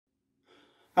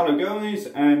Hello guys,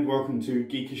 and welcome to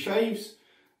Geeky Shaves.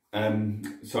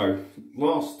 So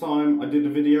last time I did a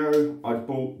video, I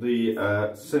bought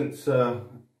the Sensor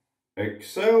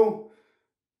XL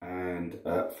and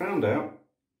found out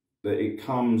that it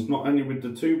comes not only with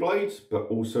the 2 blades but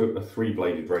also a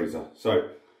 3-bladed razor.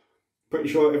 So pretty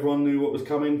sure everyone knew what was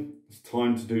coming. It's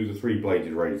time to do the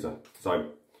 3-bladed razor. So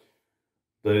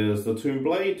there's the 2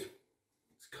 blade,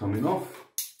 it's coming off.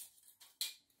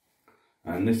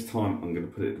 And this time I'm going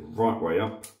to put it the right way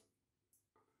up.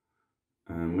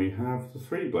 And we have the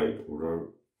 3-blade, although,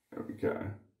 there we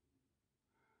go.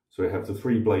 So we have the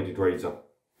 3-bladed razor.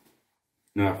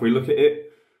 Now if we look at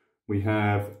it, we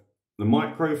have the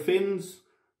micro fins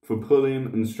for pulling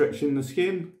and stretching the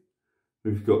skin.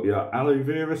 We've got your aloe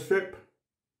vera strip.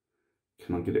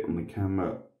 Can I get it on the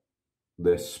camera?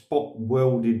 They're spot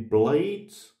welded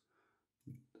blades.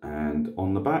 And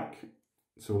on the back,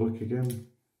 so look again.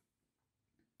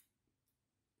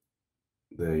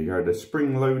 There you go, they're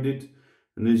spring loaded,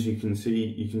 and as you can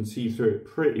see through it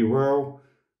pretty well,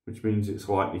 which means it's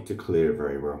likely to clear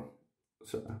very well.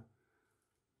 So,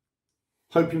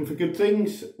 hoping for good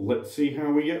things. Let's see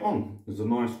how we get on. There's a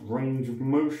nice range of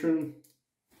motion.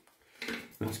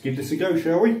 Let's give this a go,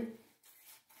 shall we?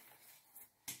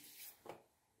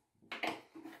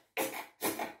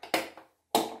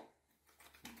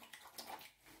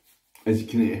 As you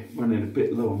can hear, running a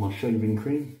bit low on my shaving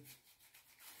cream.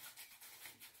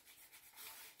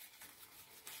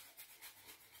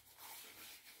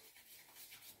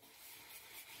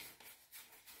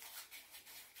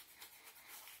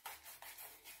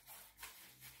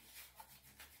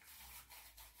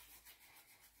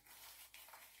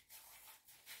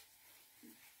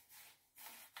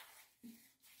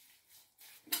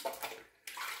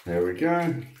 There we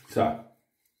go. So,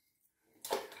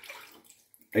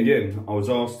 again, I was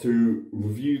asked to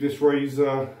review this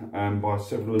razor by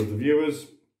several of the viewers.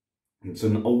 It's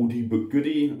an oldie but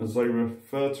goodie, as they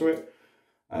refer to it.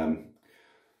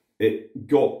 It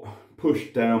got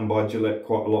pushed down by Gillette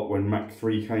quite a lot when Mach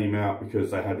 3 came out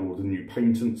because they had all the new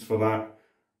patents for that.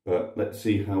 But let's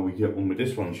see how we get on with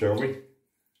this one, shall we?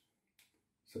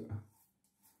 So,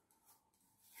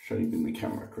 shade in the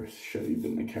camera, Chris, shade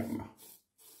in the camera.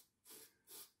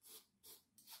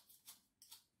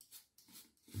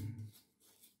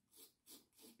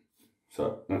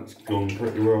 So that's gone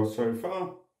pretty well so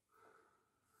far.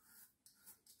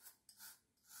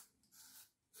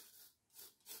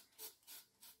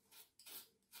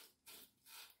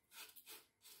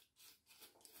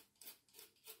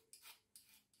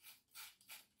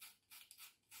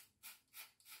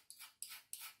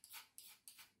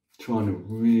 Trying to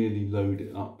really load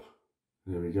it up.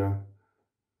 There we go.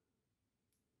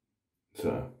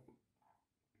 So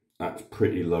that's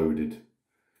pretty loaded.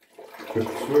 Quick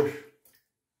swoosh.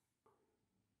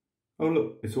 Oh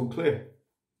look, it's all clear.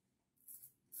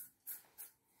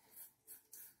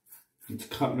 It's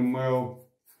cutting well.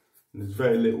 There's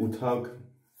very little tug.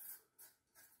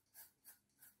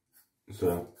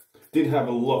 So, did have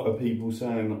a lot of people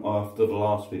saying after the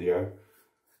last video,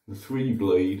 the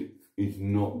 3-blade is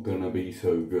not gonna be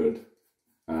so good.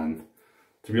 And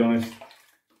to be honest,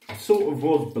 I sort of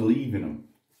was believing them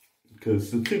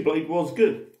because the 2-blade was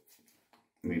good.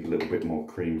 Need a little bit more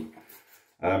cream.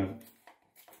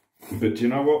 But do you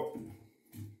know what?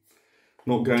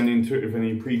 Not going into it with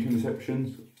any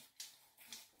preconceptions.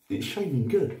 It's shaving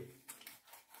good.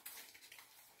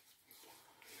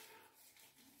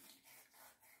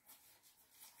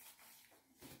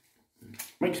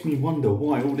 Makes me wonder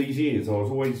why all these years I was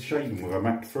always shaving with a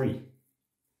Mach 3.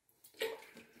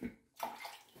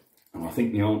 And I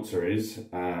think the answer is,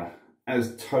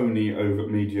 as Tony over at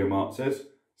Media Mart says,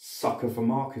 sucker for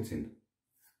marketing.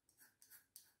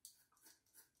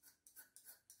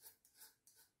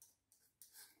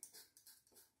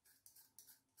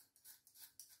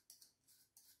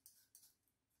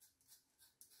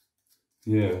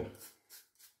 Yeah,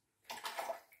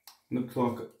 looks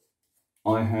like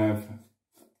I have,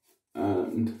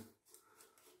 and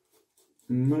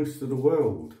most of the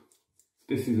world.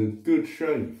 This is a good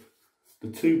shave. The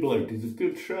 2-blade is a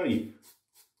good shave.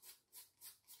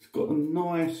 It's got a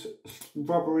nice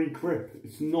rubbery grip.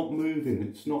 It's not moving.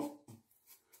 It's not.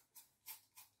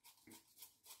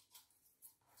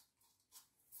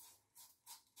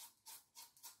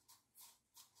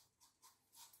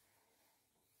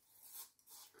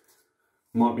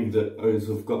 Might be that as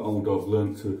I've got older, I've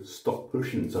learned to stop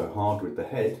pushing so hard with the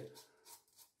head.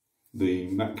 The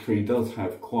Mach 3 does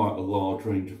have quite a large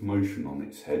range of motion on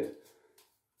its head.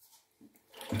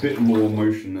 A bit more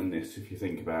motion than this if you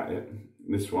think about it.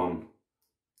 This one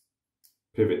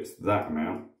pivots that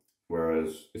amount,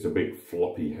 whereas it's a big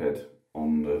floppy head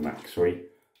on the Max 3.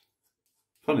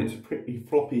 Funny, it's a pretty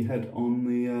floppy head on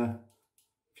the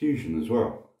Fusion as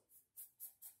well.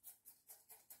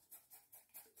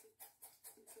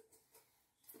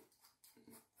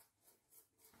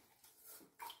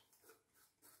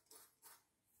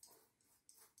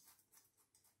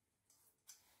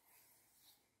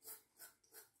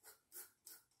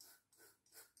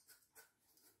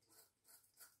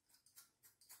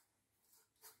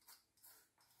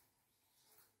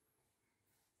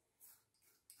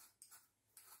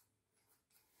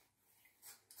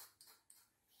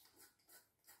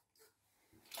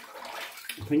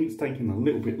 I think it's taken a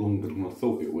little bit longer than I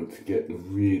thought it would to get the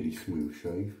really smooth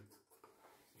shave.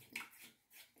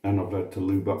 And I've had to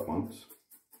lube up once.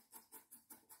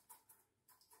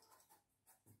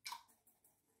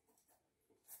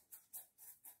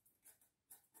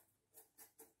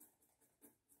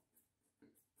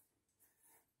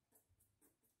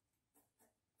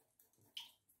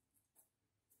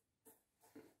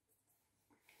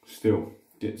 Still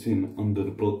gets in under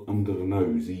the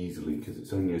nose easily because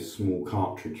it's only a small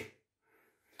cartridge.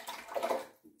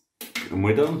 And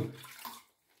we're done.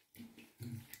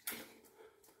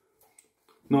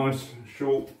 Nice,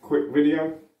 short, quick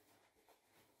video.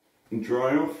 And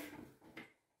dry off.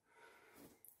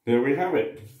 There we have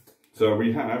it. So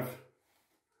we have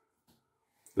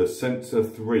the Sensor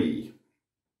 3.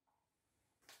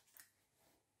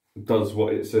 Does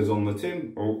what it says on the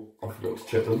tin. Oh, I forgot to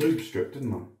check the lube strip,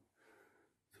 didn't I?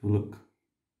 Let's have a look.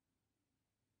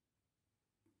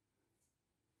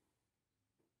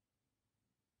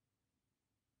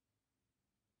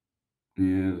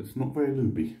 Yeah, it's not very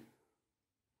lubey.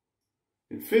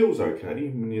 It feels okay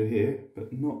when you're here,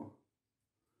 but not.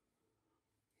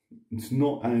 It's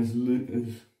not as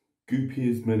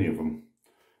goopy as many of them.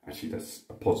 Actually, that's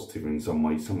a positive in some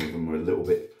ways. Some of them are a little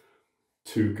bit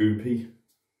too goopy.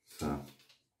 So,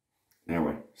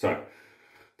 anyway, so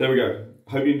there we go.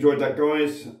 Hope you enjoyed that,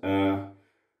 guys.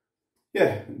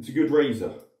 Yeah, it's a good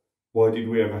razor. Why did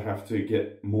we ever have to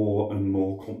get more and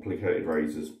more complicated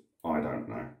razors? I don't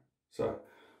know. So,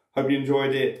 hope you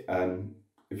enjoyed it.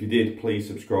 If you did, please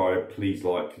subscribe. Please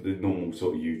like the normal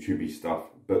sort of YouTubey stuff.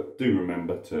 But do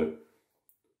remember to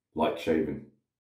like shaving.